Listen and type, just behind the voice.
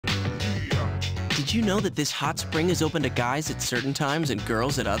Did you know that this hot spring is open to guys at certain times and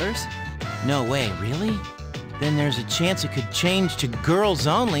girls at others? No way, really? Then there's a chance it could change to girls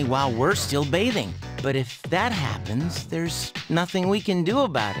only while we're still bathing. But if that happens, there's nothing we can do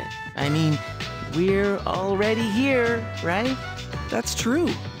about it. I mean, we're already here, right? That's true.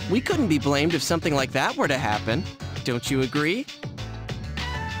 We couldn't be blamed if something like that were to happen. Don't you agree?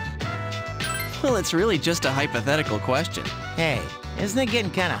 Well, it's really just a hypothetical question. Hey, isn't it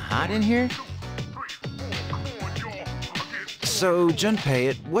getting kind of hot in here? So, Junpei,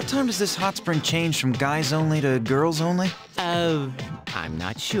 at what time does this hot spring change from guys only to girls only? I'm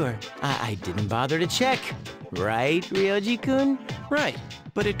not sure. I didn't bother to check. Right, Ryoji-kun? Right,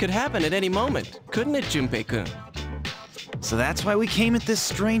 but it could happen at any moment, couldn't it, Junpei-kun? So that's why we came at this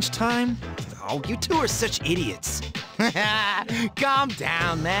strange time? Oh, you two are such idiots. Calm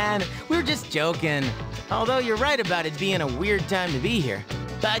down, man. We're just joking. Although you're right about it being a weird time to be here.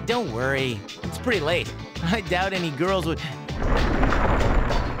 But don't worry, it's pretty late. I doubt any girls would...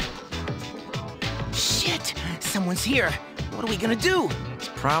 Shit! Someone's here. What are we gonna do? It's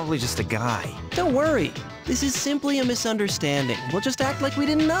probably just a guy. Don't worry. This is simply a misunderstanding. We'll just act like we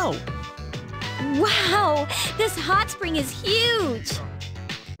didn't know. Wow! This hot spring is huge!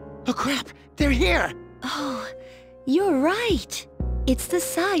 Oh crap! They're here! Oh, you're right. It's the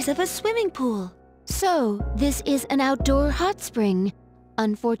size of a swimming pool. So, this is an outdoor hot spring.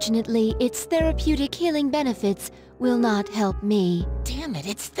 Unfortunately, its therapeutic healing benefits will not help me. Damn it,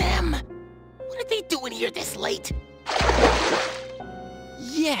 it's them! What are they doing here this late?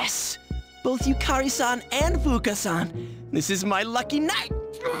 Yes! Both Yukari-san and Fuka-san. This is my lucky night!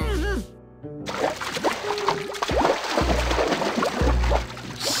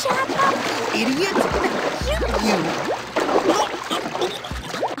 Shut up, Idiot!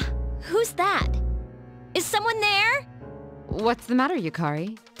 Who's that? Is someone there? What's the matter,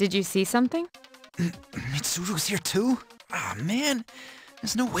 Yukari? Did you see something? Mitsuru's here too? Ah, man.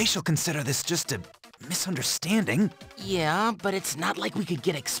 There's no way she'll consider this just a misunderstanding. Yeah, but it's not like we could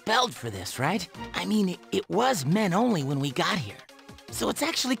get expelled for this, right? I mean, it was men only when we got here. So it's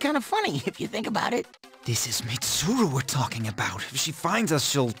actually kind of funny if you think about it. This is Mitsuru we're talking about. If she finds us,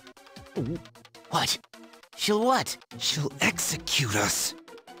 she'll... What? She'll what? She'll execute us.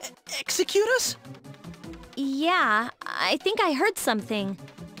 Execute us? Yeah, I think I heard something.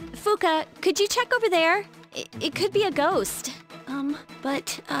 Fuka, could you check over there? It could be a ghost.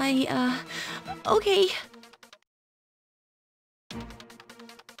 But okay.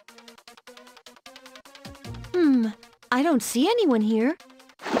 I don't see anyone here.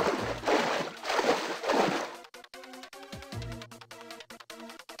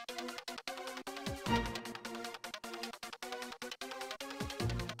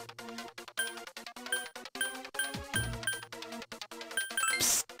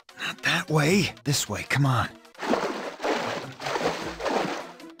 Psst, not that way. This way, come on.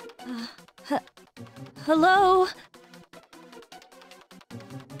 Hello?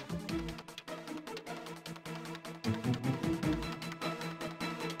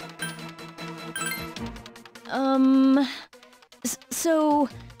 So,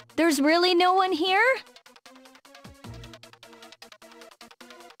 there's really no one here?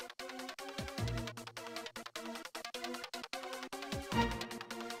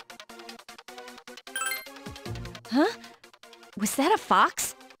 Huh? Was that a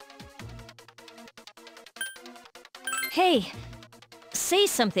fox? Hey, say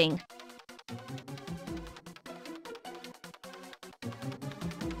something.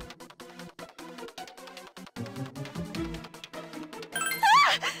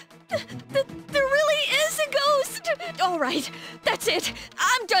 There really is a ghost! All right, that's it.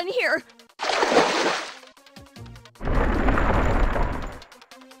 I'm done here.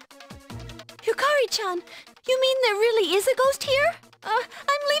 Yukari-chan, you mean there really is a ghost here?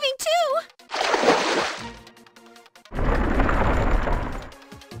 I'm leaving too.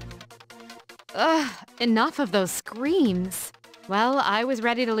 Ugh, enough of those screams. Well, I was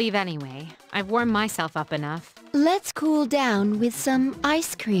ready to leave anyway. I've warmed myself up enough. Let's cool down with some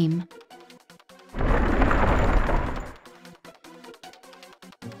ice cream.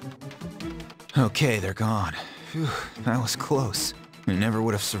 Okay, they're gone. Phew, that was close. We never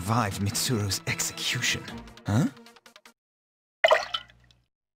would have survived Mitsuru's execution. Huh?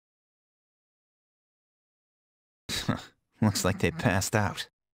 Looks like they passed out.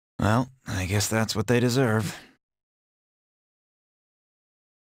 Well, I guess that's what they deserve.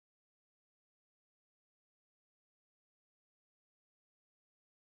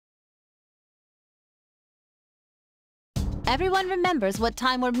 Everyone remembers what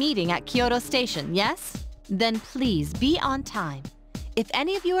time we're meeting at Kyoto Station, yes? Then please be on time. If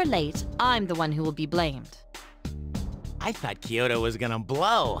any of you are late, I'm the one who will be blamed. I thought Kyoto was gonna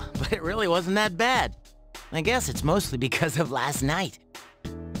blow, but it really wasn't that bad. I guess it's mostly because of last night.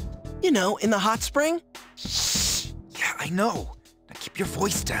 You know, in the hot spring? Shh! Yeah, I know. Now keep your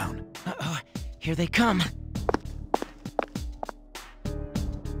voice down. Uh-oh, here they come.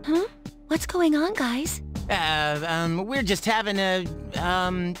 Huh? What's going on, guys? We're just having a,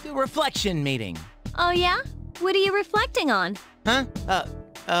 reflection meeting. Oh yeah? What are you reflecting on? Huh?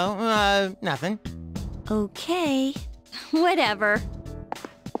 Nothing. Okay. Whatever.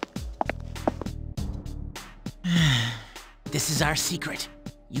 This is our secret.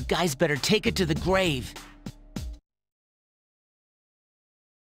 You guys better take it to the grave.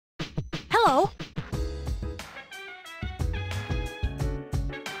 Hello.